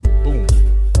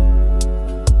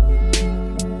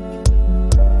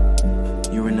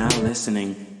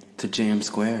listening to JM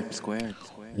Squared.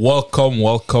 Welcome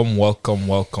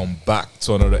back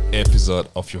to another episode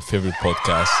of your favorite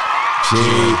podcast,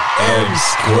 JM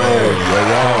Squared.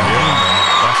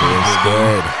 JM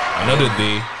Squared. Another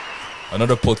day,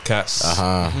 another podcast,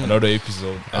 another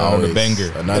episode, another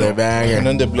banger. Another banger.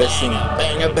 Another blessing.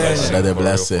 Another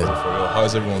blessing. For real.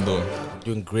 How's everyone doing?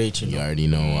 Doing great, You already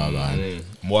know what man.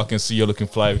 Mo, I can see you looking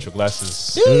fly with your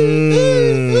glasses. We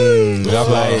have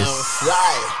fly.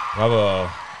 We have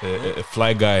a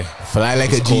fly guy. Fly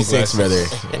like a It's cold G6, glasses. brother.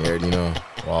 You already know.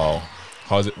 Wow.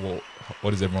 How's it? Well,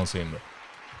 what is everyone saying, bro?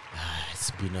 It's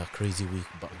been a crazy week,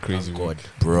 but Crazy thank God. week.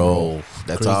 Bro,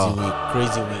 that's all.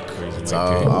 Crazy week. That's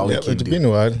all we Yeah, can it's do. been a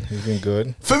while. It's been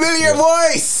good. Familiar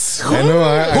voice. I know.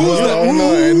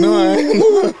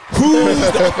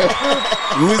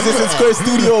 Who is this in Square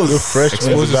Studios? Freshman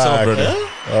Expose is yourself, back. brother.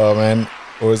 Oh man,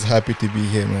 always happy to be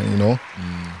here, man. You know,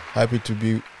 happy to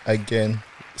be again,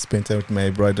 spend time with my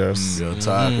brothers. Real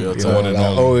talk, real You talk. know, and and I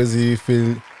only. always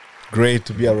feel great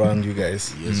to be around you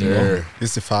guys. Yes, You know, sir.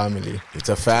 it's a family. It's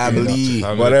a family.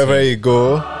 Family Wherever team. you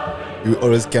go, you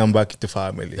always come back to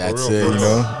family. That's For real, it. for You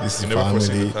real. know, it's You a never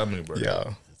forsake family. the family, bro.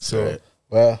 Yeah. So, right.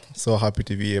 well, so happy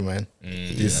to be here, man.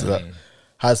 This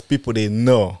has people they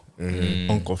know.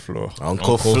 Uncle Flo.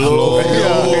 Uncle Flo. Flo. Uncle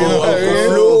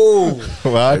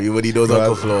Flo. What? Everybody knows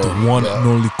Uncle Flo. One and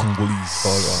only Congolese.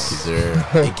 Yes, sir.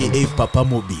 AKA Papa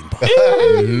Mobimba.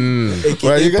 AKA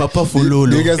Well, you guys, Papa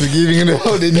Fulolo. you guys are giving it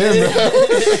all the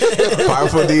name.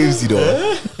 Powerful names, you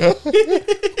know.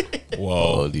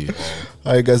 Wow. Holy.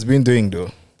 How you guys been doing though?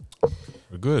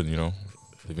 We're good, you know,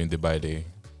 living day by day.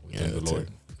 We thank the that's Lord. it.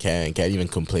 Can't even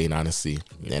complain, honestly,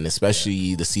 and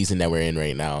especially the season that we're in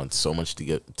right now. It's so much to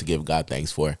give God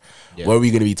thanks for. Yeah. What are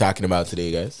we going to be talking about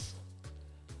today, guys?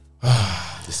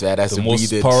 This man has The to most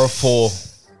breathe it. powerful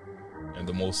and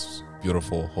the most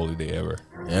beautiful holiday ever.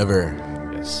 ever.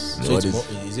 Yes. You So know it's what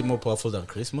is it more powerful than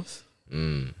Christmas?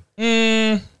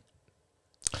 I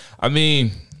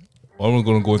mean, well, we're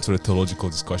going to go into the theological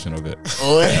discussion of it.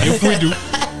 Oh, If we do,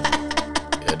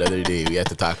 another day we have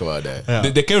to talk about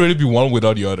that. they can't really be one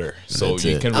without the other. So That's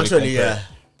you it. can't really Actually, compare.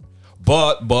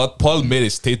 yeah. But Paul made a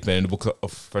statement in the book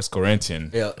of First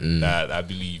Corinthians Yeah. that I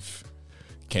believe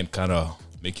can kind of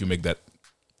make you make that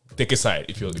take a side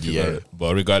if you Yeah. got it.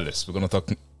 But regardless, we're gonna talk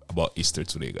about Easter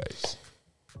today, guys.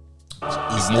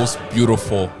 It's the most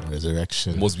beautiful,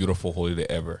 Resurrection. most beautiful holiday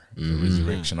ever, the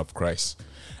resurrection of Christ.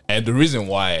 And the reason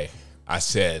why I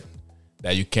said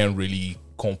that you can't really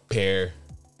compare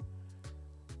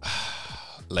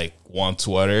like one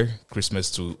to other, Christmas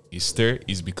to Easter,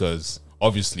 is because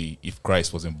obviously if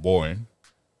Christ wasn't born,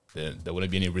 then there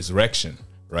wouldn't be any resurrection,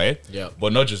 right? Yeah.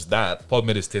 But not just that, Paul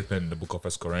made a statement in the book of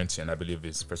First Corinthians, I believe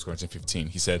it's First Corinthians 15.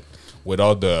 He said,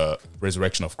 without the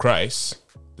resurrection of Christ,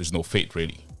 there's no faith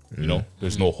really. You know,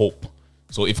 there's no hope.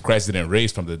 So if Christ didn't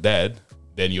raise from the dead,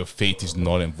 then your faith is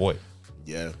null and void.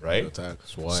 Yeah. Right? Real talk.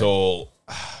 So,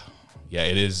 yeah,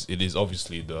 it is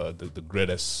obviously the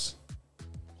greatest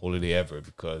holiday ever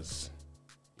because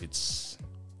it's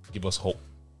give us hope,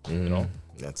 you know,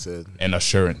 That's it. and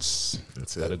assurance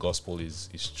That's that it. the gospel is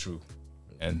true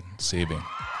and saving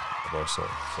of our soul.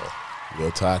 So,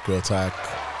 Real talk, real talk.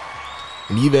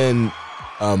 And even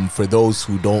for those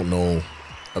who don't know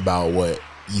about what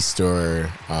Easter,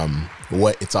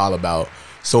 what it's all about.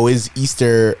 So is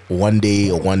Easter a one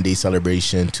day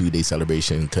celebration, 2-day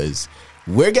celebration? Because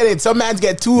we're getting, some mans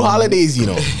get 2 holidays, you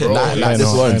know. not I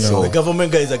this know, one. I know. So The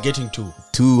government guys are getting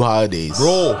 2 holidays.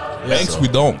 bro, thanks we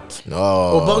don't. No.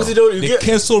 Oh, Banksy, don't you They get?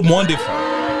 canceled Monday.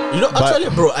 Fam. You know, actually,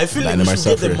 bro, I feel like we Dynamite should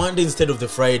get the suffering. Monday instead of the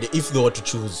Friday if they were to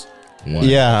choose.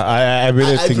 Yeah, I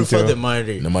really I think prefer so. the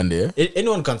Monday. The Monday, eh?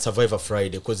 Anyone can survive a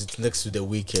Friday because it's next to the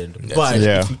weekend. But it.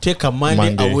 Yeah. if you take a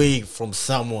Monday Monday. away from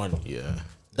someone, Yeah.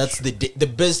 that's the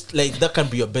best. Like that can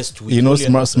be your best week. You know,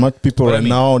 Only smart people What I right mean-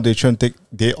 now, they try to take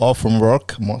day off from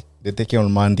work. They take it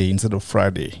on Monday instead of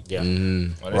Friday. Yeah.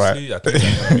 Honestly, I think that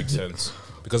kind of makes sense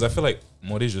because I feel like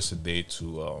Monday is just a day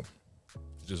to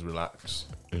just relax.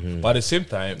 But at the same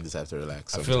time, Just have to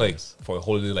relax. I feel like sometimes. for a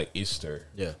holiday like Easter,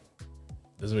 Yeah.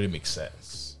 it doesn't really make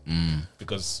sense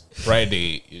because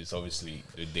Friday is obviously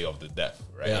the day of the death,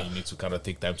 right? Yeah. And you need to kind of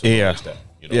take time to Yeah. acknowledge that.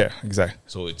 You know? Yeah, exactly.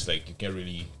 So it's like you can't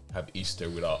really have Easter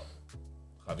without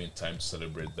having time to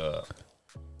celebrate the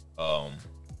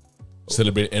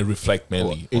celebrate and reflect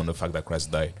mainly on the fact that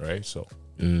Christ died, right? So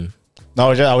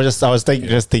No, I was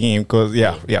thinking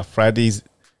because Fridays,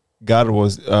 God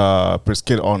was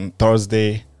prescribed on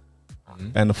Thursday,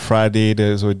 and Friday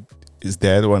is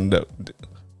dead when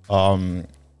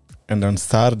and on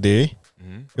Saturday,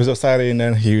 it was a Saturday and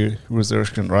then he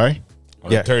resurrection, right?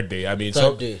 on Yeah. the third day. I mean,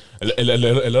 Third day.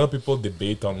 a lot of people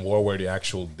debate on what were the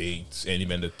actual dates and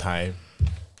even the time,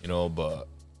 but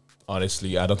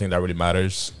honestly, I don't think that really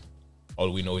matters. All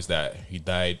we know is that he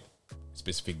died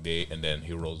specific day and then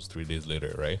he rose 3 days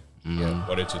later, right? Yeah.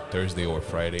 Whether it's a Thursday or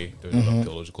Friday, there's a lot of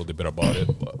theological debate about it,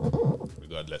 but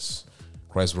regardless,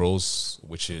 Christ rose,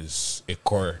 which is a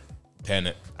core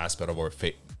tenet aspect of our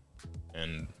faith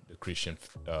and the Christian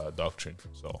doctrine.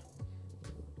 So,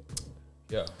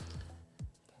 yeah.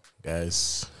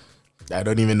 Guys, I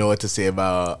don't even know what to say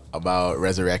about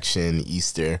resurrection,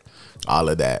 Easter, all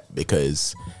of that,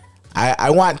 because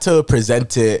I want to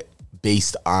present it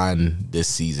based on this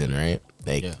season, right?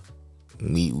 Like, Yeah.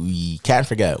 we can't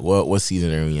forget what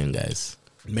season are we in, guys?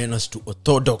 Menace to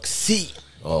orthodoxy.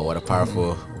 Oh, what a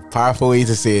powerful way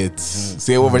to say it.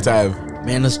 Say it one more time.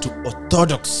 Menace to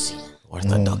orthodoxy.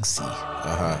 Orthodoxy.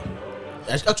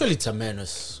 Actually, it's a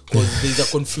menace because there's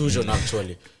a confusion.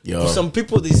 Actually, Yo. For some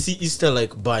people they see Easter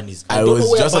like bunnies. I don't know was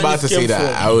where just about to bunnies say came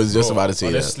that. from. I was just about to say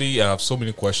that. Honestly, I have so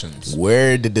many questions.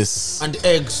 Where did this And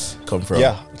eggs. come from?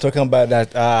 Yeah, talking about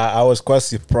that, I was quite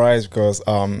surprised because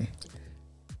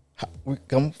we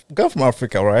come from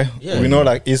Africa, right? Yeah. We know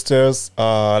like Easter's,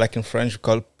 like in French, we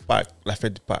call Pâques, la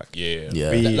fête de Pâques. Yeah.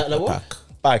 Yeah. We- Like what?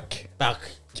 Pâques. Back.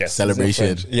 Yes, Celebration.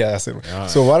 it's in French. Yeah,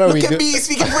 so what are we Look at doing? me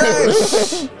speaking French.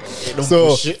 So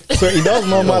push it. it does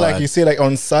normal, like man. you say, like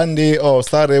on Sunday or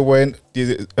Saturday when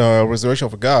the resurrection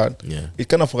of God. Yeah. It's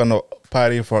kind of a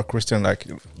party for a Christian. Like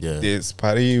Yeah. this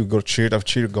party, we go to church, after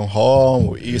church, go home,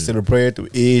 we eat, celebrate, we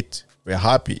eat, we're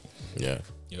happy. Yeah.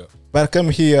 Yeah. But I come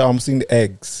here, I'm seeing the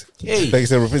eggs. Hey. Like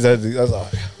it's a representative.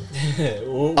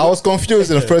 I was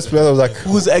confused in the first place. I was like,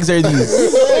 Whose eggs are these?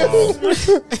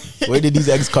 Where did these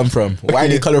eggs come from? Why are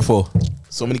they colorful?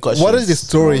 So many questions. what is the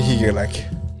story here? Like,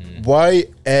 why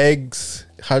eggs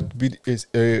had to be is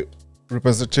a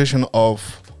representation of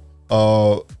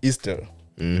Easter?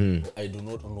 I do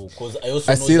not know because I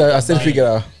also I know see that that. I the still bunny- figure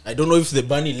out. I don't know if the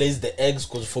bunny lays the eggs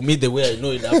because for me the way I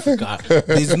know in Africa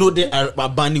there's no day a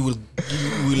bunny will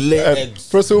lay eggs.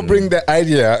 First, we'll bring the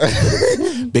idea.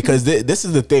 Because this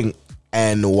is the thing,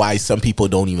 and why some people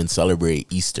don't even celebrate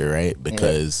Easter, right?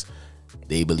 Because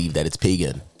they believe that it's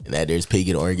pagan, and that there's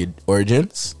pagan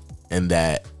origins, and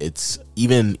that it's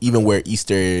even where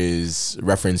Easter is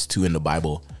referenced to in the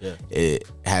Bible, Yeah. it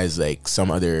has like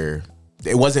some other.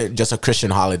 It wasn't just a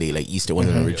Christian holiday. Like Easter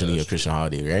wasn't originally a Christian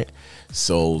holiday, right?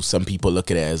 So some people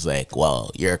look at it as like, well,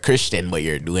 you're a Christian, but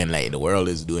you're doing like the world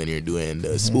is doing. You're doing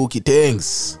the spooky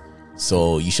things.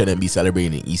 So you shouldn't be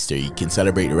celebrating Easter. You can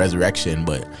celebrate the resurrection,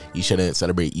 but you shouldn't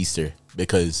celebrate Easter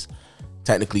because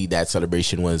technically that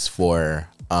celebration was for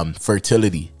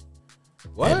fertility.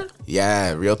 What?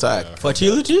 Yeah, real talk.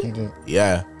 Fertility?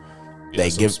 Yeah. Yeah,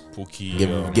 Like some spooky.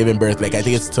 giving birth. Like I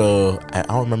think it's to I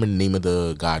don't remember the name of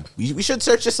the god. We should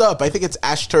search this up. I think it's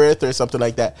Ashtoreth or something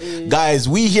like that. Guys,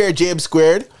 we here at James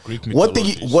Squared. Greek One thing,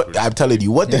 mythology. I'm telling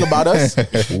you, one thing about us,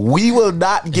 we will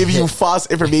not give you false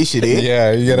information. Eh?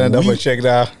 Yeah, you gotta double We- check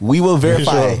that. We will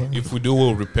verify. If we do,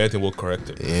 we'll repent and we'll correct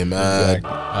it. Yeah, man.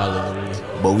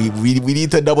 Hallelujah. But we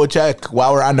need to double check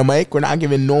while we're on the mic. We're not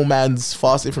giving no man's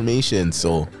false information.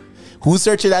 So, who's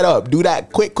searching that up? Do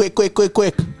that quick.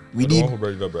 We The need. one who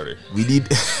brought it up, brother. We need.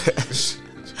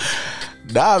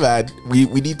 Nah, man. We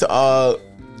need to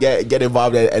get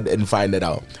involved and find it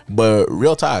out. But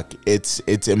real talk, it's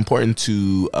important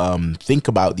to think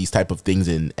about these type of things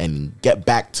and get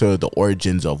back to the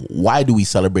origins of why do we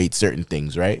celebrate certain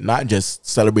things, right? Not just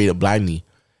celebrate it blindly,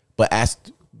 but ask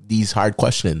these hard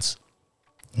questions.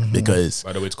 Because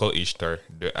By the way, it's called Ishtar,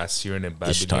 the Assyrian and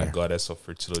Babylonian Ishtar. goddess of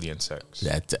fertility and sex.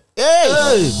 that's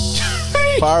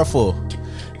powerful.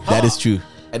 That is true.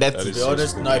 And that's That To is be so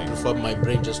honest, spooky. now I prefer my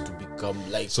brain just to become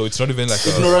like So it's not even like a,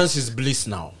 ignorance is bliss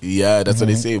now. yeah, that's what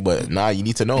they say. But nah, you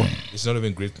need to know. it's not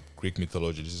even Greek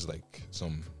mythology. This is like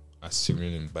some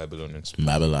Assyrian and Babylonian stuff.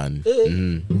 Babylon.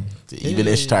 Even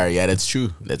Ishtar. Yeah, that's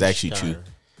true. That's actually Ishtar. true.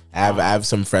 I have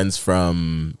some friends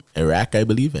from Iraq, I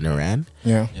believe, in Iran,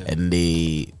 Yeah. and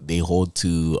they hold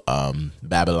to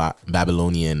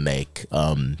Babylonian like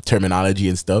terminology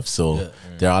and stuff. So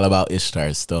they're all about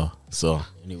Ishtar still. So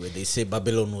Anyway, they say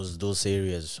Babylon was those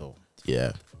areas, so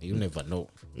yeah, you never know.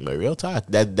 but real talk.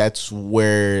 That's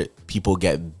where people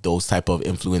get those type of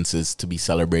influences to be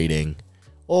celebrating.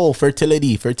 Oh,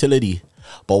 fertility.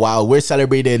 But while we're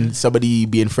celebrating somebody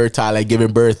being fertile and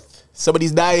giving birth,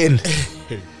 somebody's dying.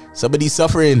 Somebody's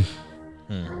suffering.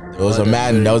 There was a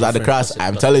man that was on the cross.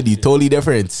 I'm telling you, totally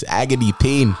different. Agony,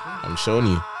 pain. I'm showing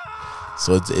you.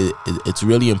 So it's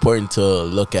really important to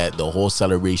look at the whole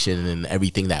celebration and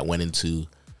everything that went into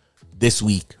this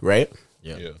week, right?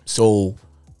 Yeah. So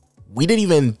we didn't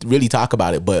even really talk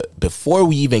about it, but before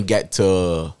we even get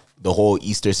to the whole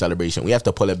Easter celebration, we have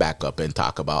to pull it back up and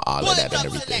talk about all of that and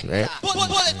everything, right?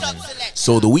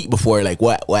 So the week before, like,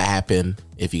 what happened?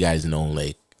 If you guys know,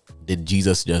 like, did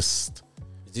Jesus just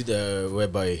Is it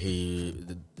whereby he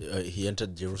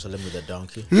entered Jerusalem with a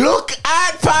donkey? look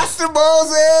at Pastor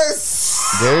Moses?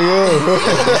 There you go. Look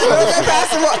at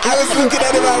Pastor Moses. I was looking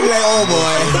at him. I was like, oh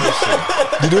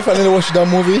boy. Did you finally watch that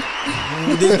movie?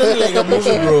 There's nothing like a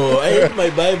movie, bro. I read my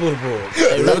Bible, bro.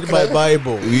 I read my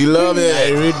Bible. We love it.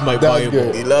 I read my That's Bible.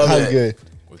 good. We love That's it.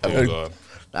 good. Oh, God.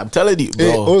 I'm telling you,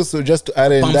 Hey, bro. also, just to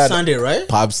add in Palm that, Sunday, right?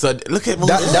 Pop Sunday. Look at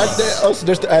Moses. also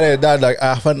just to add in that, like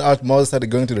I found out Moses started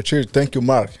going to the church. Thank you,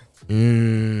 Mark.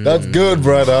 That's good,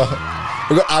 brother.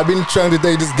 Because I've been trying to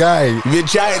take this guy. You been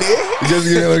trying it? Just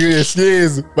give him a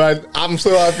sneeze, but I'm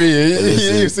so happy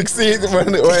he succeeded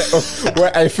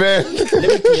where I failed. Let me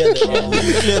clear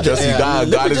the air. Just God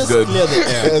Let me is just good. clear the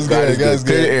air. That's God good. is That's good.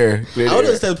 Clear good. air. Clear I air.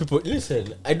 always tell people,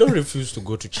 listen, I don't refuse to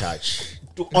go to church.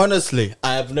 Honestly,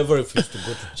 I have never refused to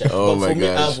go to church. Oh but my for me,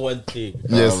 I gosh. have one thing.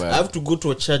 Yes. Oh, I man. have to go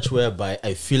to a church whereby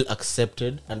I feel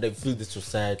accepted and I feel the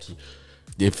society.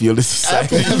 You feel this I have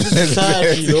to society. feel the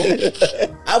society, you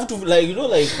know. I have to, like, you know,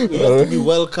 like, you have to be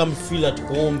welcome, feel at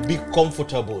home, be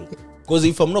comfortable. Because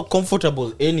if I'm not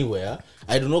comfortable anywhere,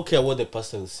 I do not care what the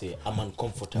pastor will say. I'm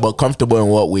uncomfortable. But comfortable in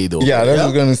what way, though? Yeah, that's what I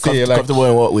was gonna say. Like, Comfortable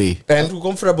in what way? I'm and too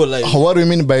comfortable, like, what do you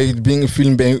mean by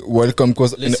feeling welcome?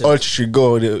 Because in Listen. all church you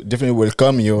go, they definitely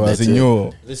welcome you as That's a it.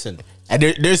 new. listen. And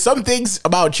there's some things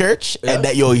about church Yeah. and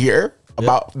that you'll hear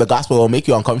about the gospel will make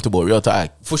you uncomfortable. Real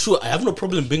talk. For sure, I have no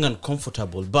problem being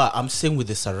uncomfortable, but I'm saying with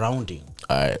the surrounding.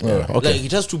 All right. Yeah. Okay. Like,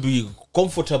 it has to be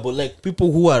comfortable. Like,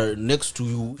 people who are next to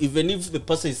you, even if the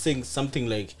person is saying something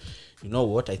like, you know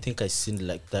what, I think I sinned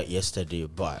like that yesterday,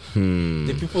 but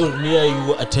the people near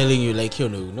you are telling you, like, you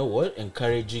know what,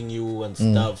 encouraging you and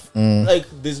stuff. Like,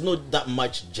 there's not that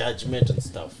much judgment and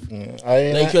stuff.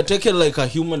 Like, you're taken like a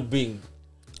human being.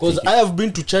 Because I have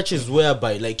been to churches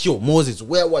whereby, like, yo, Moses,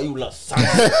 where were you last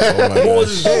Sunday?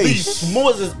 Moses, this,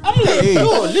 Moses. I'm like,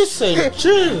 yo, listen,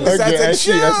 chill. I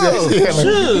see.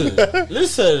 Chill.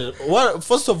 Listen,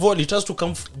 first of all, it has to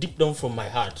come deep down from my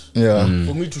heart Yeah,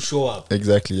 for me to show up.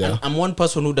 exactly. Yeah, I'm one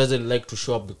person who doesn't like to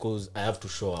show up because I have to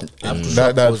show up. I have to show that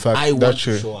up that because fact. I want That's to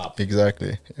true. show up.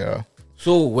 Exactly. Yeah.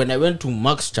 So when I went to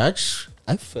Mark's church,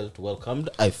 I felt welcomed.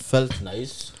 I felt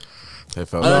nice. I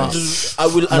felt And nice. I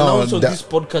will announce on that- this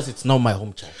podcast, it's now my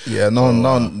home church. Yeah, no,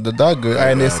 that good.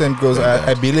 I understand because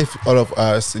I believe all of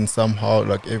us in somehow,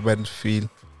 like everybody feel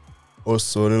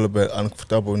also a little bit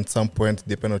uncomfortable in some point,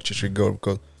 depending on church you go.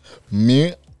 Because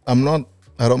me, I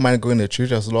don't mind going to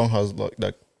church as long as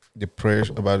like the prayer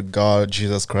about God,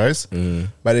 Jesus Christ.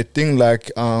 But the thing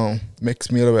like makes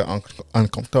me a little bit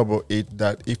uncomfortable is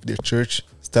that if the church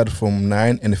start from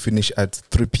 9 and finish at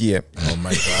 3 p.m. Oh my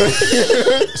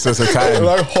god. So it's a time.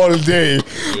 like whole day.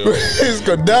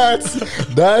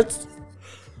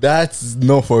 That's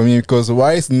no for me. Because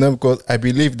why is no? Because I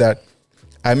believe that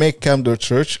I may come to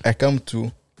church. I come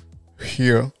to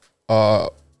hear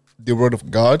the word of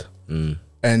God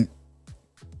and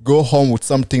go home with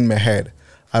something in my head.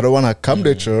 I don't want to come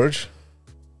to church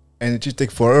and it just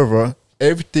take forever.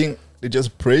 Everything they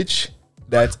just preach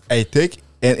that I take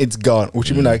and it's gone.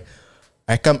 Which mean like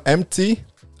I come empty,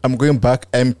 I'm going back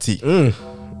empty.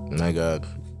 My god.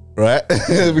 Right?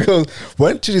 Because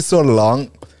when church is so long,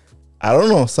 I don't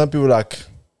know. Some people like,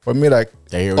 for me, like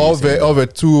I hear what you're saying. over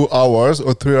 2 hours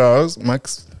or 3 hours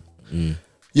max,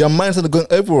 your mind's not going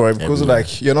everywhere because Everywhere.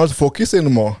 like you're not focused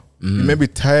anymore. You may be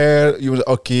tired. You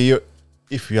okay?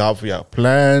 If you have your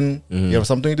plan, you have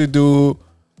something to do,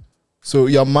 so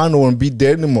your mind won't be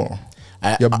there anymore.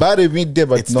 Your body will be there,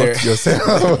 but It's not there.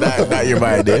 yourself. not your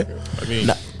mind, eh? I mean,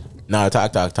 Nah,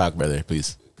 talk, brother,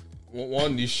 please.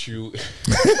 one issue.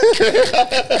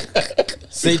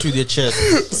 Say it with your chest.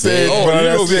 Say it, Oh, brother,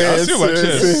 you know me, I say it, see my say it,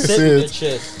 chest. say Say it with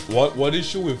your it. chest. What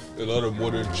issue with a lot of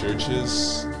modern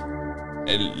churches,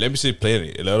 and let me say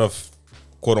plainly, a lot of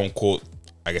quote unquote,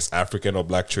 I guess African or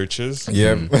black churches.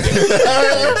 Yeah. No,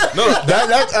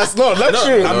 That's not no,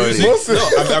 true.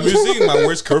 I'm using my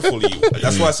words carefully.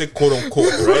 That's why I say quote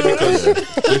unquote, right? Because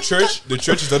the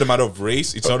church is not a matter of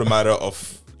race. It's not a matter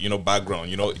of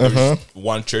background. There's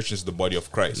one church is the body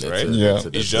of Christ, right? Yeah. That's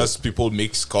it. It's just people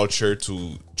mix culture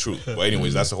to truth. But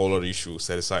anyways, that's a whole other issue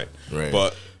set aside. Right.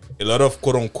 But a lot of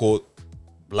quote unquote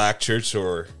black church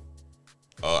or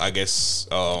I guess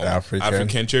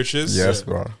African churches, Yes,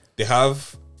 bro. they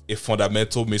have a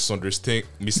fundamental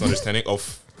misunderstanding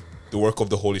of the work of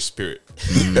the Holy Spirit.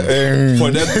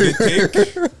 For them to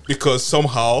think because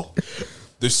somehow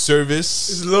the service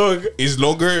is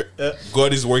longer,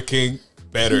 God is working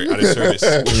better at a service,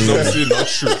 which is obviously not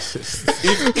true.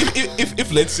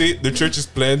 If let's say the church is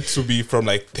planned to be from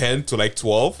like 10 to like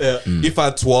 12, if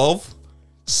at 12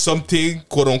 something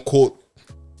quote unquote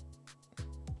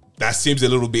that seems a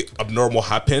little bit abnormal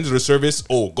happens in the service,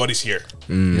 oh, God is here,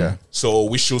 Yeah. so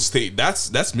we should stay.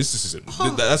 That's mysticism.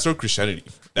 That's not Christianity.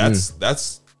 That's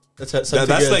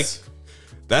like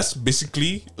that's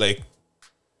basically like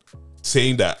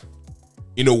saying that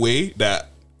in a way that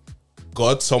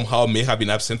God somehow may have been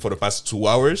absent for the past 2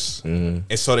 hours and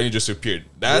suddenly just appeared.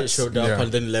 They That's showed up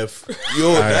and then left.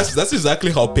 that's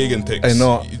exactly how pagan thinks. I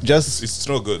know. It's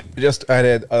not good. Just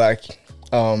added like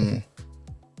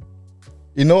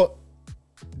you know,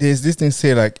 there's this thing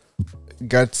say like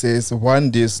God says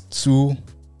one two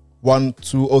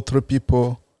or three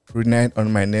people unite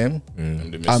on my name,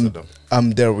 In the midst of them.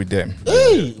 I'm there with them.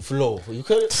 Hey, Flo, you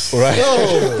can Right.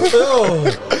 Yo.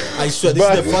 I swear, this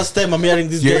is the first time I'm hearing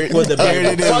this You're- get word. The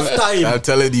you're- first I'm time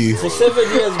telling you. for 7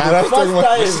 years, And bro. I'm talking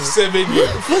about- First time. 7 years.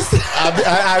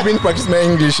 I've been practicing my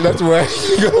English. That's why.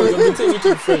 You've been taking it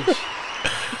to French.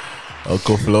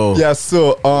 Uncle Flo. Yeah.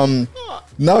 So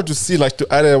now to see like to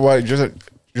add what just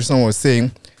someone was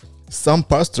saying, some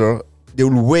pastor they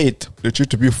will wait the church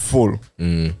to be full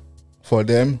for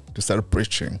them to start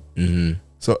preaching.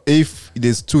 So if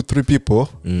there's 2-3 people,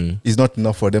 it's not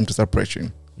enough for them to start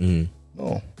preaching.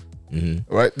 No.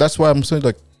 Right. That's why I'm saying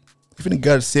like, even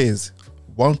God says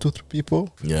 1, 2, 3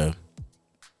 people, Yeah.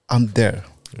 I'm there.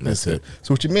 That's it.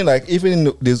 So what you mean like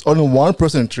even there's only one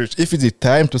person in church, if it's the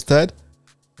time to start,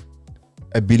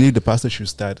 I believe the pastor should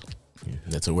start.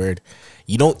 That's a word.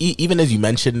 You know, even as you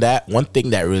mentioned that, one thing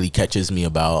that really catches me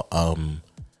about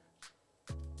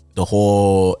the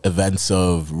whole events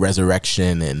of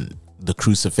resurrection and the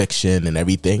crucifixion and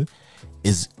everything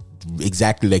is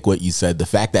exactly like what you said. The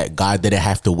fact that God didn't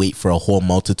have to wait for a whole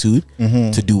multitude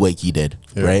to do what he did,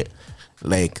 right?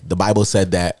 Like the Bible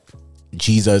said that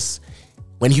Jesus,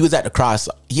 when he was at the cross,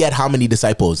 he had how many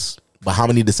disciples? But how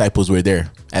many disciples were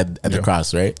there at the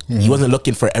cross, right? He wasn't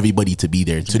looking for everybody to be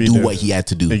there to be do there. what he had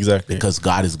to do. Exactly. Because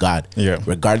God is God. Yeah.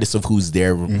 Regardless of who's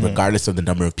there, regardless of the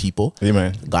number of people.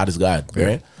 Amen. God is God,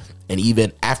 right? And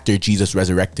even after Jesus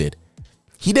resurrected,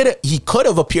 he could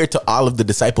have appeared to all of the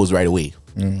disciples right away.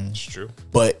 It's true.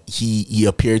 But he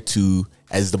appeared to,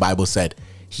 as the Bible said,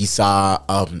 he saw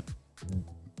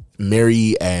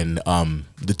Mary and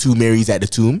the two Marys at the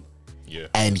tomb. Yeah.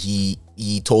 And he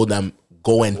told them,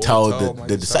 go and tell my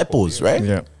the disciples, right?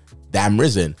 Yeah. That I'm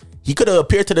risen. He could have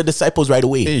appeared to the disciples right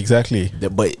away. Exactly.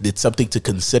 But it's something to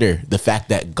consider. The fact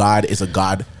that God is a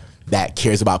God that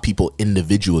cares about people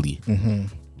individually,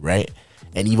 right?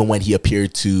 And even when he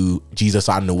appeared to Jesus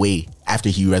on the way, after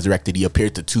he resurrected, he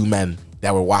appeared to 2 men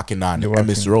that were walking on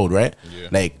Emmaus Road, right? Yeah.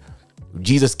 Like,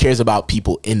 Jesus cares about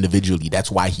people individually.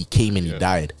 That's why he came and he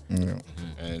died.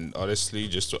 And honestly,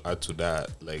 just to add to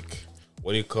that, like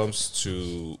when it comes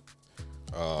to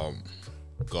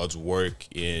God's work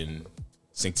in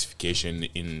sanctification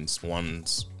in one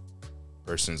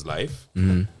person's life,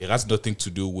 it has nothing to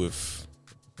do with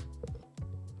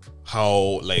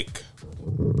how like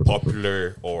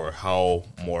popular or how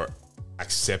more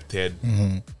accepted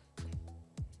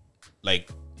like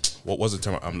what was the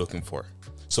term I'm looking for?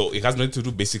 So it has nothing to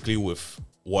do basically with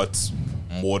what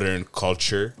modern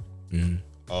culture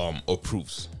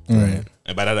approves. Right.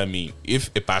 And by that I mean, if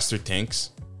a pastor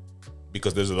thinks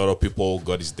because there's a lot of people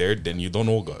God is there, then you don't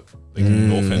know God. Like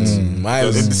no offense.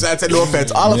 Besides, no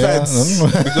offense. All offense.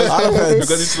 All offense.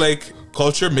 Because it's like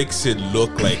culture makes it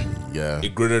look like a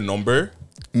greater number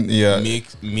Yeah.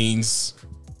 means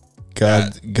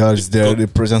God is there. The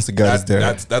presence of God is there.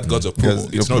 That's God's approval.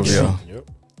 God's It's not approval, true.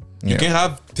 yeah. You can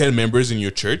have 10 members in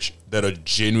your church that are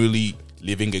genuinely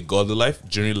living a godly life,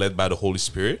 genuinely led by the Holy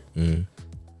Spirit. And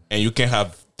you can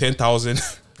have 10,000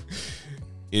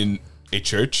 in a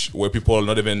church where people are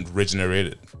not even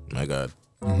regenerated. My God.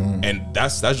 And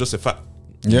that's just a fact.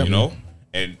 Yeah. You know?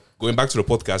 And going back to the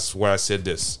podcast where I said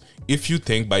this, if you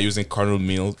think by using carnal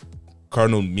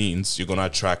means you're gonna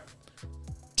attract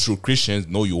true Christians,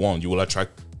 no, you won't. You will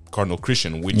attract carnal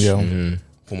Christian, which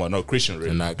whom are not Christian, really.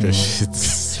 And not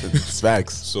Christians. It's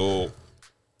facts. So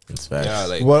It's facts. yeah,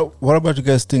 like What about you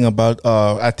guys think about?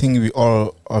 I think we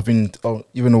all have been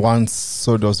even once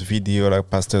saw those video like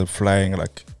pastor flying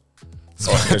like.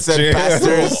 Said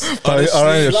pastors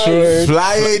around your shoulder.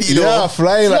 flying, you know. Yeah,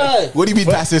 flying like. What do you mean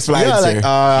pastors flying, Yeah, like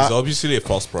sir? he's obviously a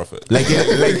false prophet. Like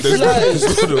there's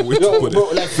no other way to put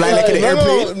it. fly like in an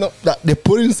airplane? No, they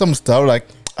put in some stuff like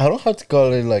I don't know how to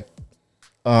call it like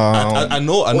I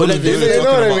know like the video they you're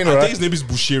know what I talking mean, about. I right? think his name is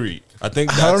Bushiri. I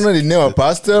think I don't that's know the name of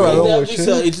pastor. I They don't know have what this,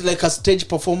 shit. it's like a stage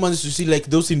performance. You see, like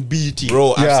those in BET.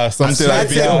 bro. Yeah, I've something seen like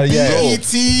that that. video, Yeah.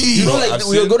 bro. You know, like I've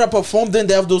we're seen- gonna perform, then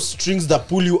they have those strings that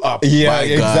pull you up. Yeah, My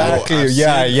God. exactly. I've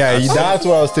Yeah, seen- yeah. I've seen- That's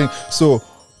what I was thinking. So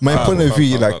my point of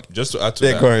view, like, just to add to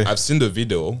Yeah, go that, ahead. I've seen the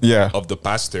video Yeah. of the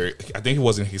pastor. I think he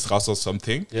was in his house or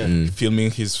something, filming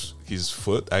his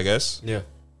foot, I guess. Yeah.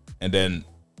 And then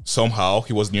somehow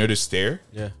he was near the stair,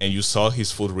 Yeah. and you saw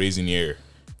his foot raised in the air.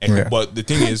 And Yeah. but the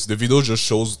thing is, the video just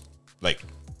shows like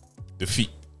the feet.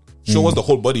 Show us the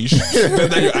whole body.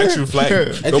 That you're actually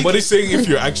flying. Nobody's saying if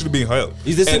you're actually being held.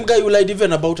 He's the same And- guy who lied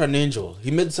even about an angel. He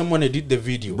made someone edit the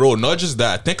video. Bro, not just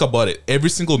that. Think about it. Every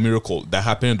single miracle that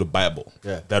happened in the Bible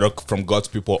that are from God's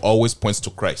people always points to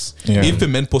Christ. Yeah. If a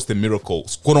man posts a miracle,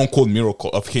 quote unquote miracle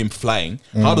of him flying,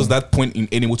 how does that point in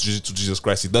any way to Jesus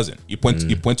Christ? It doesn't. It points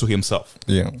to himself.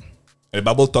 yeah. And the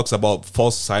Bible talks about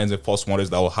false signs and false wonders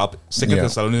that will happen. Second Yeah.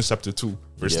 Thessalonians chapter 2,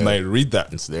 verse Yeah. 9. Read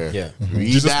that. It's there. Yeah.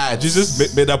 Read that.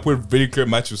 Jesus made that point very clear in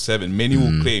Matthew 7. Many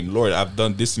will claim, Lord, I've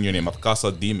done this in your name. I've cast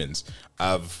out demons.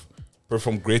 I've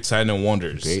performed great signs and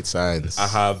wonders. Great signs. I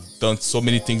have done so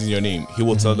many things in your name. He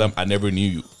will tell them, I never knew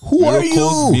you. Who are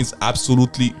Miracles you? means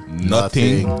absolutely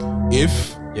nothing,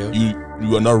 if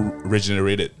you are not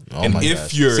regenerated. And my if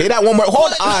gosh. you're Say that one more.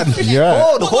 Hold on. Yeah.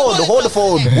 Hold the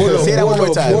phone. Say that one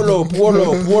more time.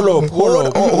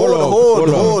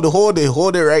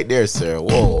 Hold it right there, sir.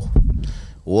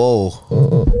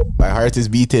 Whoa. My heart is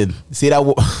beating. Say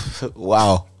that.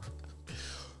 Wow.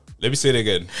 let me say it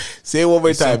again. Say it one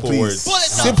more time, Simple please. words.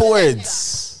 Simple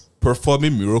words.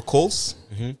 Performing miracles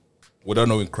without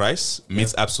knowing Christ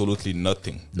means absolutely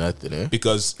nothing. Nothing, eh?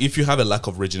 Because if you have a lack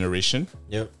of regeneration,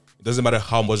 Yeah. it doesn't matter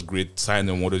how much great signs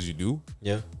and wonders you do.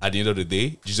 Yeah. At the end of the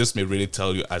day, Jesus may really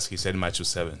tell you, as he said in Matthew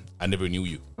 7, I never knew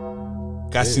you.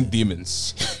 Casting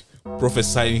demons,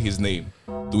 prophesying his name,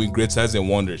 doing great signs and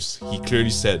wonders. He clearly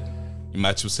said in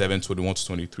Matthew 7, 21 to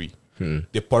 23,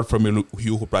 depart from me,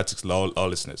 you who practice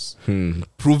lawlessness.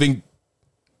 Proving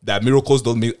that miracles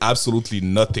don't mean absolutely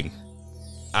nothing.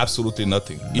 Absolutely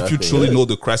nothing. If you truly know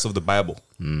the Christ of the Bible,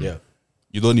 Yeah.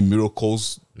 you don't need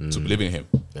miracles to believe in him.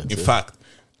 In fact,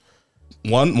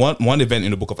 one event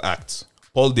in the book of Acts,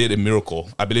 Paul did a miracle.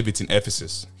 I believe it's in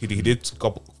Ephesus. He did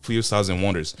a few thousand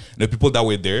wonders. And the people that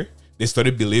were there, they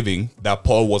started believing that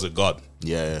Paul was a god.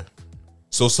 Yeah.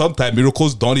 So sometimes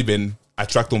miracles don't even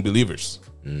attract unbelievers,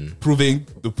 proving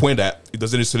the point that it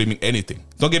doesn't necessarily mean anything.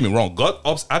 Don't get me wrong. God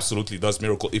absolutely does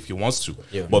miracle if he wants to.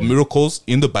 Yeah. But miracles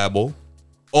in the Bible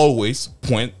always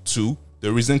point to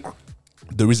the risen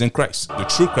Christ, the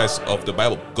true Christ of the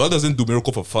Bible. God doesn't do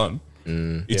miracle for fun.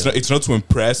 It's not to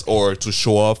impress or to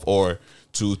show off or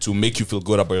to make you feel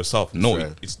good about yourself. No,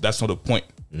 Right. that's not the point.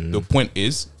 The point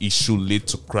is it should lead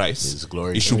to Christ. His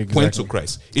glory. It should point to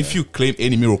Christ. If you claim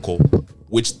any miracle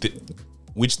which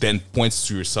then points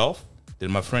to yourself,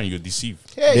 then my friend, you're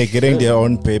deceived. They're getting their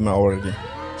own payment already.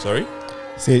 Sorry?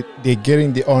 Say they're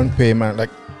getting their own payment. Like,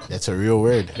 That's a real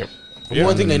word.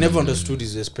 One thing I never understood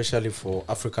is especially for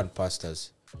African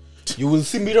pastors. You will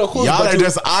see miracles. Y'all but are you-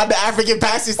 just on the African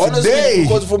pastors honestly, today.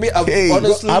 because for me, Hey.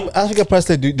 honestly, African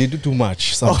pastors, they do too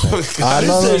much sometimes. No. it's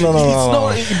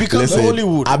not, it becomes Listen,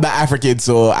 Hollywood. I'm not African,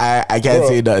 so I can't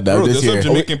say that. Bro, I'm just there's some here.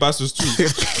 Jamaican pastors too.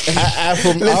 I'm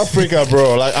from Africa,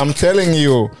 bro. Like, I'm telling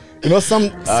you, some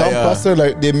yeah. pastors,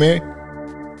 like, they may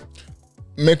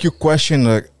make you question,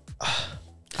 like,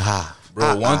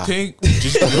 Bro, one thing,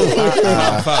 just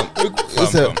fam,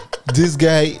 listen, this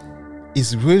guy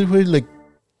is really like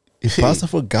a pastor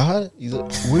for God. He's a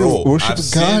real bro, worship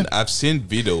God. I've seen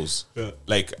videos.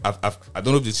 Like I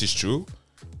don't know if this is true.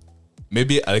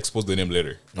 Maybe I'll expose the name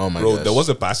later. Oh my bro, gosh. there was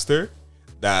a pastor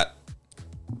that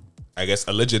I guess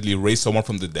allegedly raised someone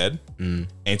from the dead, and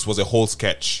it was a whole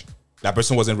sketch. That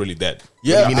person wasn't really dead.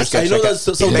 Yeah, mean I it's sketch know like that's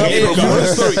a- South like a-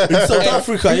 Africa. In South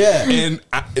Africa, yeah. And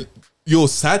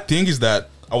sad thing is that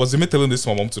I was even telling this to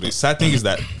my mom today. Sad thing is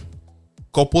that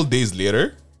couple days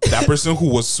later, that person who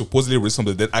was supposedly raised from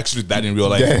the dead actually died in real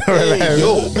life. Hey,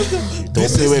 Yo, don't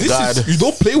play with this God. is, you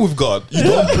don't play with God. You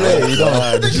don't play. You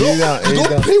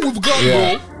don't play with God,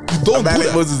 Yeah. bro. You don't Man, do like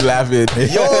that. Moses laughing. Yo,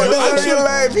 this is real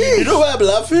life. You know why I'm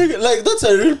laughing? Like, that's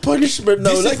a real punishment now.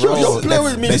 This is Like, you bro, don't play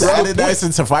with me, They bro. sounded nice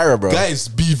in Sapphira, bro. Guys,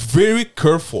 be very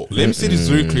careful. Let me say this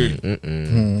very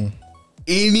clearly.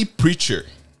 Any preacher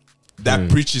that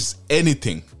preaches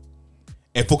anything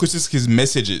and focuses his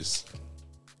messages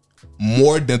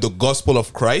more than the gospel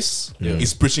of Christ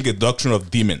is preaching a doctrine of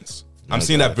demons. I'm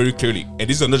saying that very clearly. And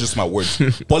these are not just my words.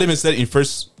 Paul even said in 1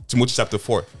 Timothy chapter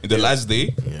 4. In the last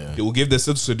day, they will give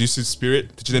themselves to seducing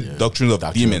spirit, teaching them doctrines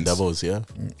of demons. Devils, yeah.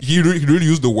 He really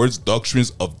used the words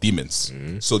doctrines of demons.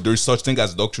 So there's such thing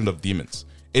as doctrine of demons.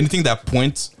 Anything that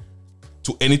points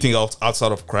to anything else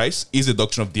outside of Christ is a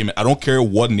doctrine of demon. I don't care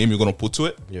what name you're going to put to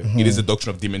it. It is a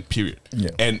doctrine of demon, period.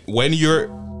 And when you're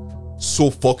so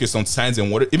focused on signs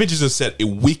and wonders, even Jesus said, a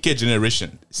wicked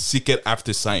generation seeketh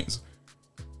after signs.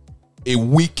 A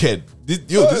wicked.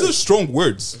 These are strong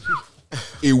words.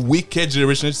 A wicked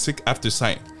generation seek after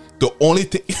sign. The only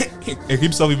thing, and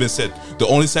himself even said, the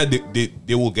only sign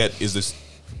they will get is this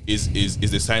is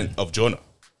the sign of Jonah.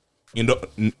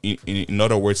 In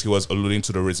other words, he was alluding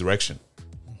to the resurrection,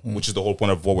 which is the whole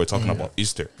point of what we're talking about,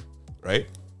 Easter, right?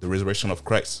 The resurrection of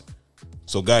Christ.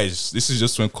 So guys, this is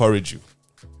just to encourage you.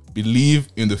 Believe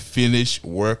in the finished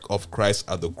work of Christ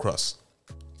at the cross.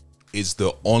 It's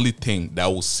the only thing that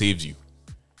will save you.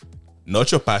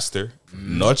 Not your pastor,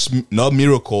 not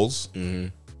miracles,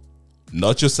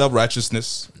 not your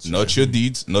self-righteousness, not your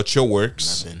deeds, not your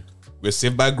works. Nothing. We're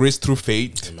saved by grace through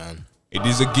faith. Amen. It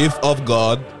is a gift of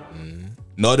God,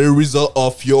 not a result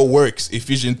of your works.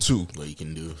 Ephesians 2, What you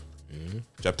can do.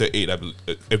 chapter 8, I believe.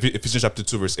 Ephesians chapter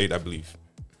 2, verse 8, I believe.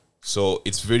 So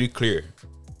it's very clear.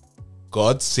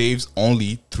 God saves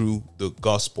only through the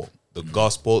gospel. The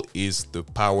gospel is the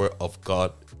power of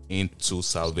God into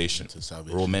salvation.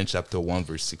 Romans chapter 1,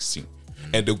 verse 16.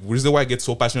 And the reason why I get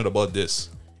so passionate about this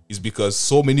is because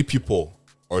so many people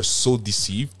are so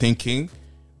deceived, thinking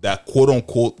that quote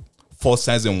unquote false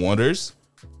signs and wonders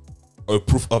are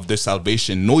proof of their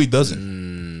salvation. No, it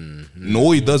doesn't.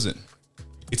 No, it doesn't.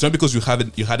 It's not because you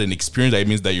had an experience that it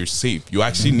means that you're saved. You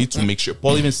actually need to make sure.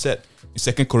 Paul even said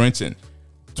in 2 Corinthians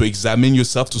to examine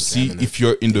yourself to see if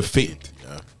you're in the faith.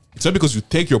 It's not because you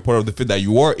think you're part of the faith that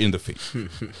you are in the faith.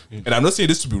 And I'm not saying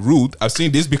this to be rude. I'm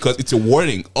saying this because it's a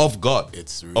warning of God.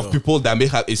 It's real. Of people that may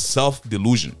have a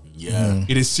self-delusion. Yeah.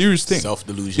 It is a serious thing.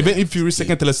 Self-delusion. Even if you read 2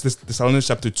 Thessalonians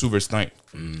chapter 2, verse 9,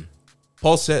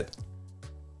 Paul said,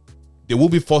 there will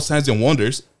be false signs and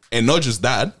wonders, and not just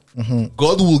that,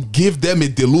 God will give them a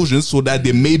delusion so that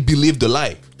they may believe the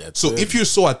lie. That's so it. if you're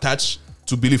so attached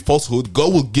to believe falsehood,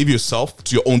 God will give yourself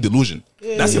to your own delusion.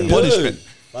 That's a punishment.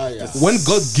 When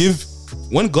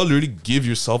God really give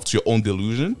yourself to your own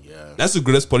delusion, that's the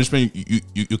greatest punishment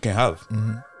you can have.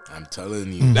 I'm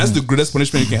telling you. That's the greatest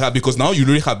punishment you can have, because now you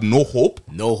really have no hope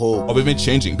No hope. of even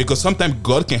changing. Because sometimes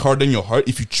God can harden your heart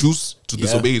if you choose to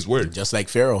disobey His word. Just like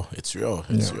Pharaoh. It's real.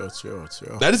 It's real. It's real. It's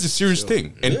real. That is a serious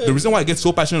thing. And the reason why I get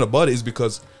so passionate about it is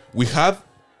because we have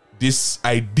this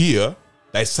idea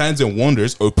that signs and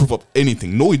wonders are proof of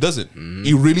anything. No, it doesn't.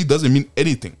 It really doesn't mean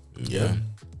anything. Yeah.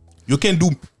 You can do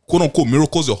quote unquote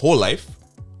miracles your whole life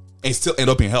and still end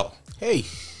up in hell. Hey.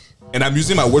 And I'm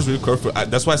using my words really carefully.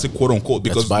 That's why I say quote unquote,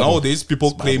 because That's Bible. nowadays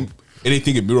people claim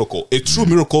anything a miracle. A true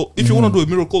miracle, if you want to do a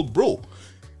miracle, bro,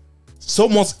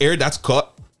 someone's hair that's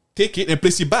cut, take it and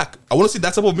place it back. I want to see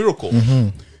that type of miracle.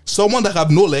 Someone that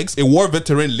have no legs, a war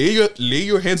veteran, lay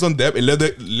your hands on them and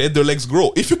let their legs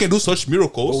grow. If you can do such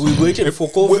miracles, We waited for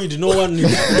COVID. No one, bro.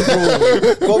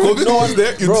 COVID, no one,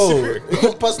 there,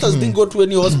 bro. Pastors didn't go to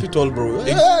any hospital, bro.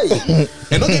 Hey.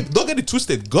 And don't get it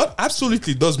twisted. God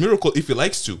absolutely does miracles if He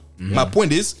likes to. My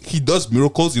point is, He does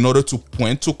miracles in order to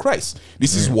point to Christ.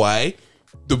 This is why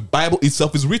the Bible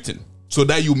itself is written, so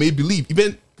that you may believe.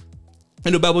 Even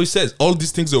in the Bible, it says all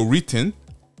these things are written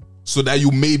so that you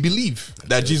may believe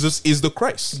that Jesus is the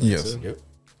Christ. Yes.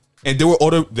 And there were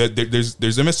other. There's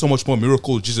even so much more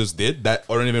miracles Jesus did that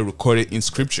aren't even recorded in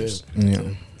scriptures. Yeah.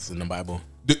 It's in the Bible.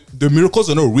 The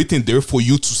miracles are not written there for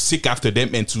you to seek after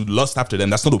them and to lust after them.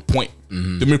 That's not the point.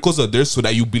 The miracles are there so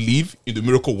that you believe in the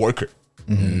miracle worker.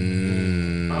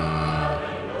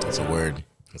 That's a word.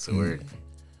 That's a word.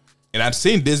 And I'm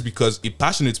saying this because it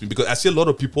passionates me, because I see a lot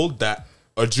of people that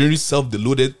are generally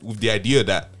self-deluded with the idea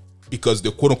that because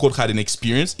they quote unquote had an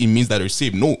experience, it means that they're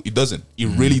saved. No, it doesn't. It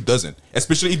really doesn't.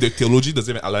 Especially if their theology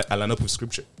doesn't even align up with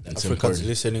scripture. That's Africans important.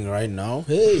 listening right now.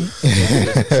 Hey,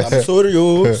 I'm sorry,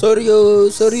 yo. Sorry, yo.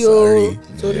 Sorry, yo.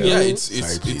 Sorry, Yeah, yo.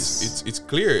 it's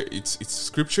clear. It's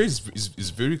scripture is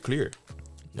very clear.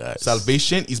 Guys.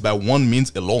 Salvation is by one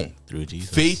means alone. Through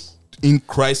Jesus. Faith in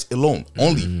Christ alone.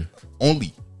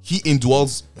 Only. He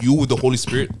indwells you with the Holy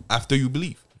Spirit after you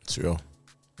believe. It's real.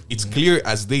 It's clear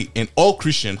as day. And all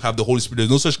Christians have the Holy Spirit. There's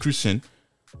no such Christian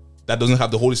that doesn't have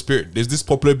the Holy Spirit. There's this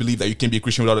popular belief that you can be a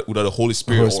Christian without the Holy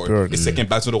Spirit, Holy or Spirit. a second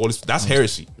baptism of the Holy Spirit. That's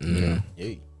heresy.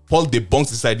 Paul debunks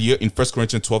this idea in 1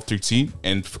 Corinthians 12:13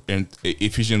 and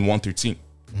Ephesians 1:13.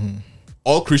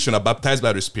 All Christians are baptized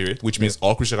by the Spirit, which means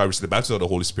all Christians have received the baptism of the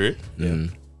Holy Spirit.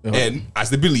 And as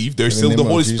they believe, they're the still the name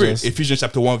Holy of Spirit. Jesus. Ephesians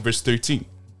chapter 1, verse 13.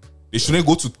 They shouldn't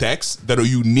go to texts that are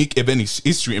unique event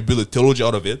history and build a theology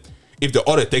out of it. If the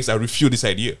other texts that refute this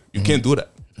idea, you can't do that.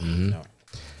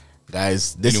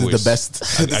 Guys, this Anyways, is the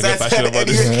best. I get passionate about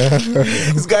this.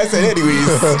 This guy said, anyways,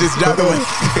 just drop the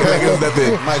mic. Like it was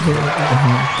nothing.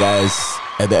 Guys,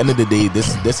 at the end of the day,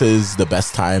 this is the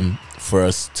best time for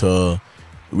us to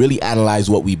really analyze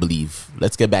what we believe.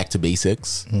 Let's get back to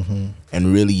basics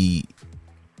and really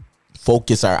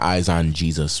focus our eyes on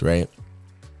Jesus, right?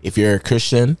 If you're a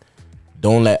Christian,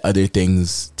 don't let other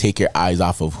things take your eyes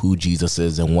off of who Jesus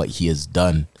is and what he has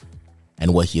done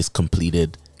and what he has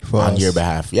completed For on us. your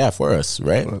behalf. Yeah, for us,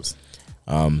 right?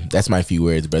 That's my few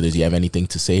words, brothers. You have anything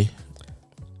to say?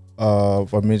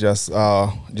 For me, just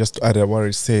to add what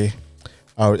you say,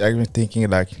 I was actually thinking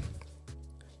like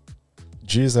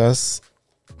Jesus,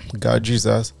 God,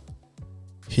 Jesus,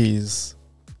 he's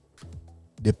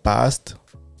the past,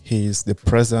 he's the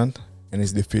present, and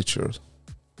he's the future.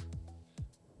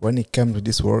 When he came to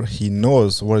this world, he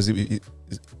knows what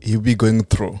he'll be going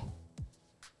through,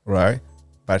 right?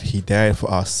 But he died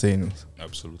for our sins.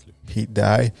 Absolutely. He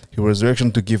died, he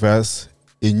resurrection to give us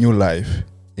a new life,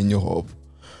 a new hope.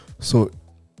 So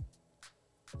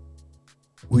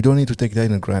we don't need to take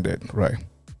that in granted, right?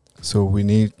 So we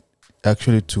need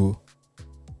actually to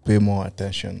pay more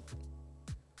attention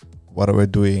what we're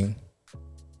doing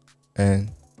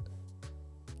and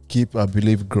keep our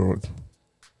belief growth.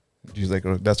 Just like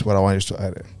that's what I want you to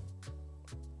add.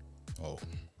 Oh.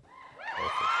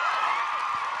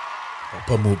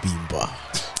 Papa Mobimba.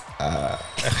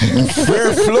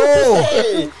 Frère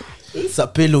Flo!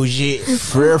 S'appelle Auger.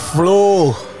 Frère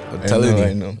Flo! I'm telling you.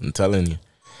 I know. I'm telling you.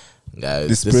 Guys, The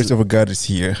this Spirit is, of God is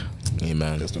here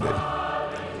amen. today.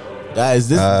 Guys,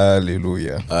 this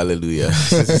Hallelujah. hallelujah.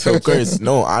 So of course,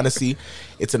 no, honestly,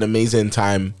 it's an amazing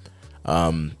time.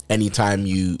 Anytime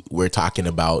we're talking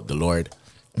about the Lord,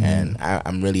 and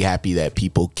I'm really happy that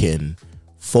people can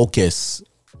focus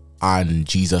on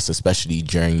Jesus, especially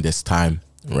during this time,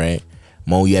 right?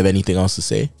 Mo, you have anything else to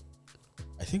say?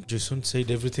 I think Jason said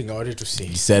everything I wanted to say.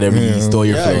 You said he stole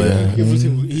your flow. Yeah.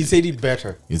 Everything. He said it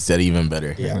better. You said it even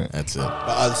better. Yeah. That's it. But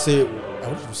I'll say, I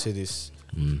wanted to say this.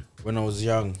 When I was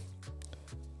young,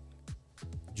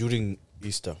 during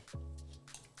Easter,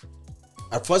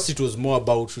 at first it was more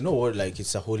about, you know what, like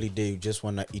it's a holiday, you just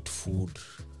want to eat food.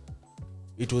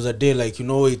 It was a day like, you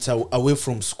know, it's away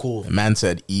from school. The man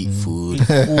said eat food,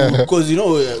 Because, you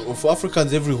know, for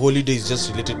Africans, every holiday is just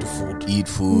related to food. eat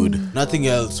food. Nothing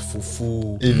else,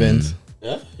 fufu. Event.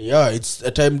 Yeah, it's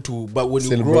a time to, but when you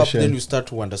grow up, Celebration. then you start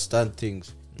to understand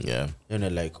things. Yeah. And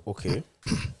you're like, okay,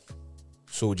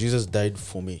 so Jesus died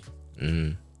for me.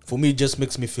 For me, it just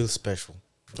makes me feel special.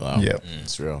 Wow. Yeah.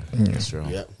 It's real. It's real.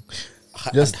 Yeah.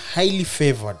 Just- And highly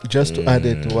favored. Just to add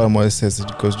it to what Moses says,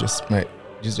 because just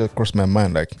crossed my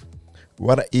mind, like,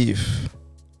 what if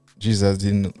Jesus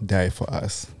didn't die for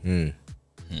us?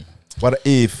 What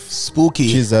if Spooky.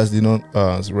 Jesus did not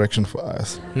resurrection for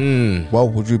us?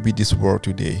 What would you be this world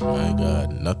today? My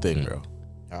God, nothing, bro.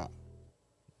 Yeah.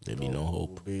 There'd be no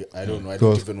hope. I don't know. I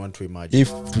Because don't even want to imagine.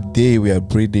 If today we are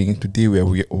breathing, today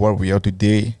what we are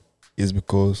today is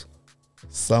because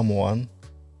someone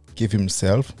gave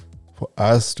himself for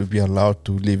us to be allowed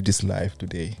to live this life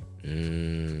today.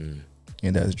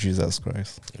 And that's Jesus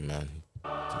Christ. Amen.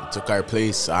 He took our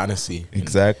place, honestly. and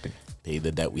Exactly. Paid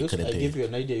the debt we couldn't I pay. gave you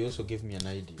an idea. You also gave me an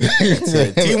idea. That's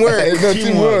it. Teamwork.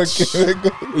 Teamwork.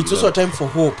 It's also a time for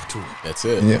hope too. That's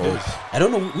it. Yeah. Hope. I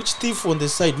don't know which thief on the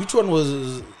side. Which one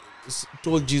was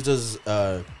told Jesus,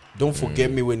 "Don't forget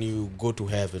me when you go to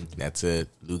heaven. That's it.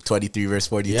 Luke 23 verse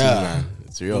 42, Yeah. man.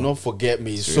 It's real. Do not forget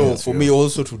me." It's So real, it's for real. me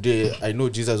also today, I know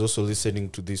Jesus is also listening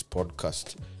to this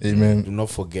podcast. Amen. Do not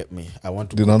forget me. I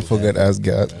want to. Do go not to forget heaven. us,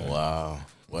 God. Wow.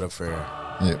 What a prayer.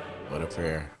 Yeah. What a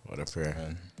prayer. What a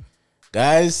prayer.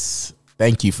 Guys,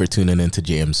 thank you for tuning into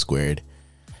JM Squared.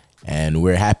 And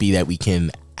we're happy that we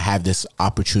can have this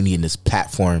opportunity and this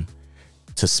platform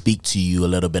to speak to you a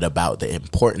little bit about the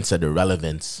importance and the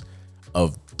relevance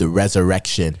of the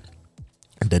resurrection,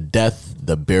 the death,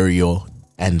 the burial,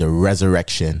 and the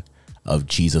resurrection of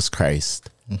Jesus Christ.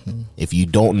 If you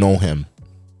don't know him,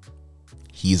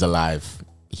 he's alive.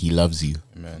 He loves you.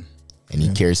 Amen. And he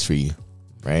cares for you,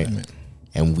 right?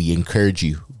 And we encourage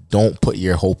you, don't put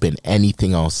your hope in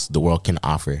anything else the world can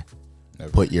offer.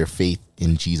 Never. Put your faith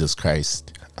in Jesus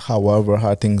Christ. However,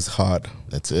 hard things hard.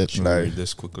 That's it. Should we read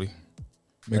this quickly?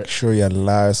 Make sure your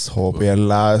last hope here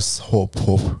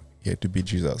to be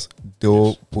Jesus.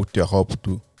 Don't put your hope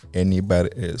to anybody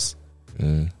else.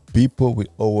 People will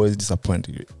always disappoint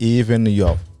you. Even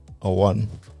your one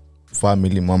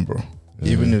family member,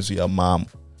 even if your mom,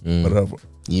 whatever.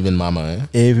 Even mama,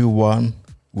 eh? Everyone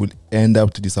will end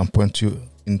up to disappoint you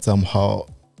in somehow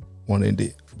one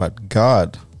day. But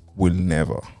God will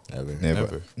never.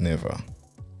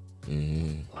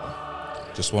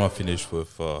 Just want to finish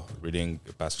with reading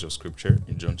a passage of scripture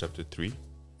in John chapter 3,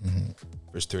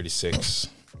 verse 36.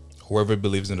 Whoever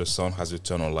believes in the Son has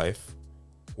eternal life.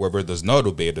 Whoever does not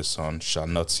obey the Son shall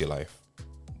not see life,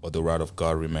 but the wrath of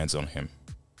God remains on him.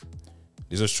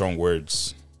 These are strong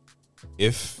words.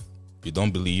 If you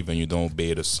don't believe and you don't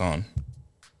obey the Son,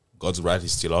 God's wrath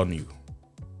is still on you.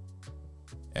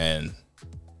 And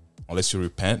unless you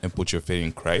repent and put your faith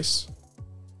in Christ,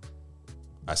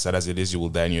 as sad as it is, you will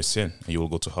die in your sin and you will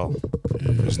go to hell.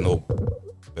 There's no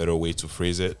better way to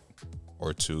phrase it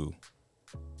or to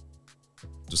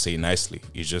say it nicely.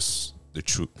 It's just the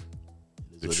truth.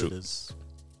 The truth.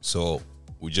 So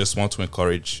we just want to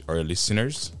encourage our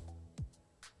listeners.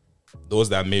 Those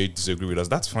that may disagree with us,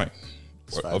 that's fine.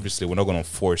 Obviously, we're not going to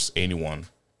force anyone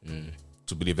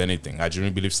to believe anything. I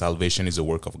genuinely believe salvation is a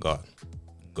work of God.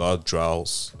 God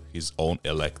draws his own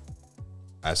elect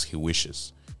as he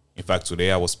wishes. In fact,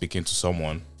 today I was speaking to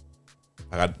someone.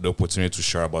 I had the opportunity to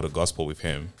share about the gospel with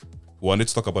him. We wanted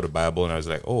to talk about the Bible, and I was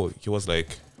like, he was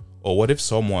like, what if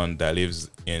someone that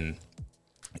lives in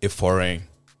a foreign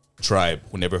tribe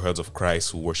who never heard of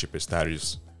Christ, who worship his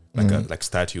statues, like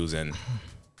statues, and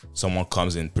someone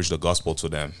comes and preach the gospel to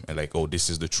them, and like, this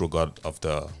is the true God of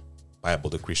the Bible,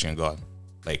 the Christian God.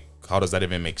 Like, how does that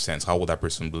even make sense? How would that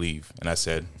person believe? And I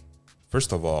said,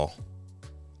 first of all,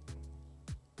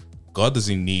 God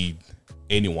doesn't need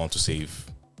anyone to save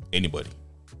anybody.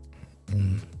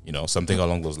 Something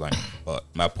along those lines. But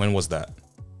my point was that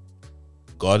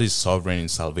God is sovereign in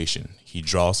salvation. He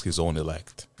draws his own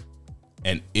elect.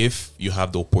 And if you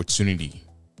have the opportunity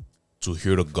to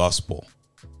hear the gospel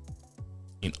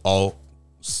in all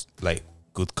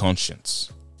good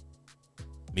conscience,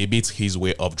 maybe it's his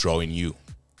way of drawing you,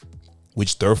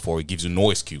 which therefore gives you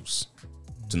no excuse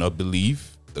to not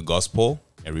believe the gospel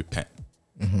and repent.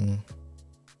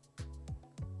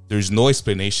 There's no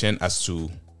explanation as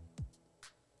to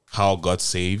how God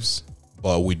saves,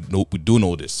 but we do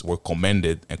know this. We're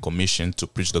commended and commissioned to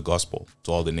preach the gospel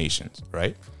to all the nations,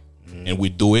 right? And we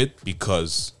do it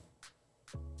because,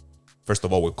 first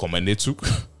of all, we're commended to,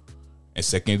 and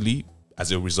secondly,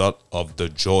 as a result of the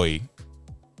joy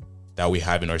that we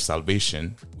have in our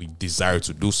salvation, we desire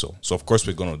to do so. So of course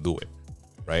we're going to do it,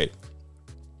 right?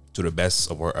 To the best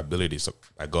of our abilities,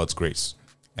 by God's grace.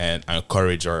 And I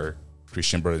encourage our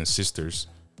Christian brothers and sisters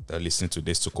that listen to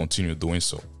this to continue doing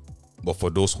so. But for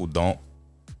those who don't,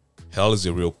 hell is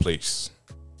a real place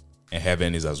and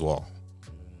heaven is as well.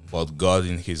 But God,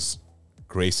 in his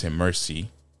grace and mercy,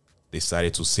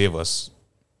 decided to save us,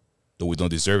 though we don't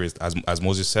deserve it. As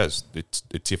Moses says, the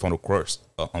thief on the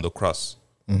cross.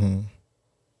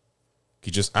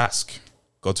 He just asked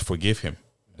God to forgive him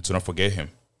and to not forget him.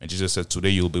 And Jesus said, today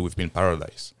you'll be with me in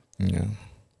paradise. Yeah.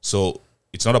 So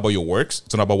it's not about your works.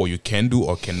 It's not about what you can do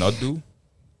or cannot do.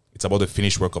 It's about the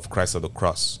finished work of Christ at the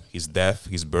cross. His death,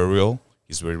 his burial,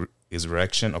 his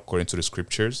resurrection according to the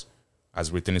scriptures,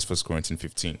 as written in 1 Corinthians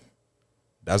 15.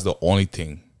 That's the only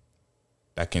thing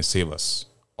that can save us,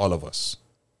 all of us.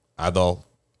 Adult,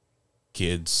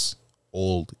 kids,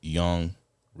 old, young,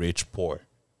 rich, poor.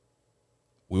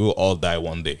 We will all die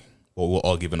one day, but we'll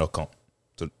all give an account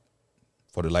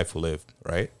for the life we live,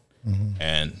 right?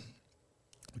 And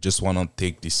we just want to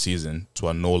take this season to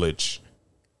acknowledge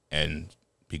and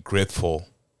be grateful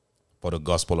for the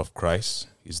gospel of Christ,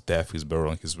 his death, his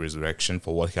burial, and his resurrection,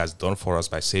 for what he has done for us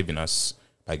by saving us,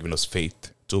 by giving us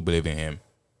faith to believe in him,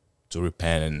 to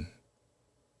repent and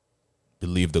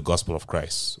believe the gospel of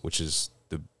Christ, which is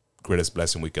the greatest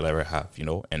blessing we could ever have,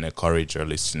 and encourage our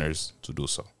listeners to do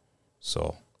so.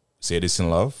 So say this in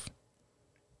love,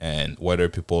 and whether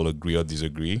people agree or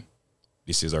disagree,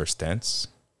 this is our stance.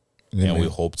 Amen. And we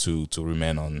hope to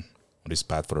remain on this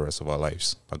path for the rest of our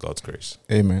lives by God's grace.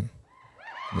 Amen.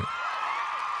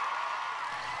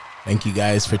 Thank you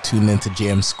guys for tuning into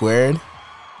JM Squared,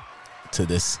 to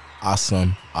this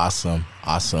awesome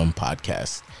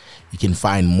podcast. You can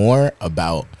find more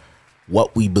about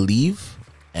what we believe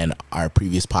and our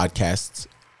previous podcasts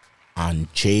on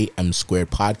JM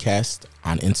Squared Podcast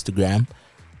on Instagram,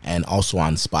 and also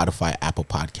on Spotify, Apple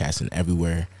Podcasts, and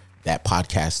everywhere that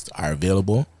podcasts are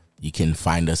available. You can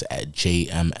find us at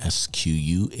JMSQUARED.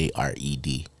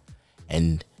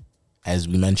 And as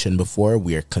we mentioned before,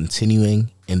 we are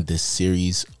continuing in this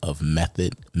series of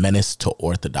Menace to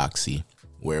Orthodoxy,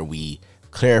 where we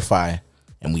clarify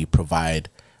and we provide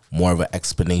more of an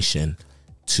explanation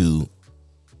to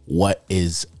what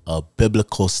is a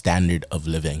biblical standard of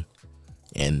living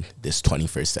in this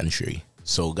 21st century.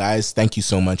 So guys, thank you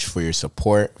so much for your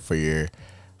support, for your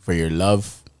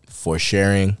love, for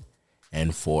sharing,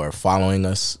 and for following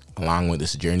us along with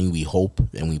this journey. We hope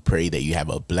and we pray that you have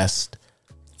a blessed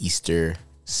Easter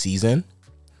season.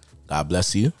 God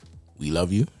bless you. We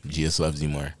love you. Jesus loves you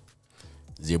more.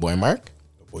 This is your boy Mark.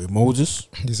 Boy Moses.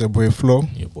 This is a boy Flo.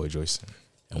 Your boy Joyce.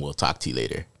 And we'll talk to you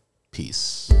later.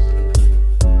 Peace.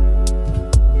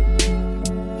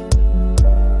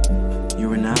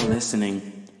 You are now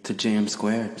listening to Jam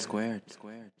Squared.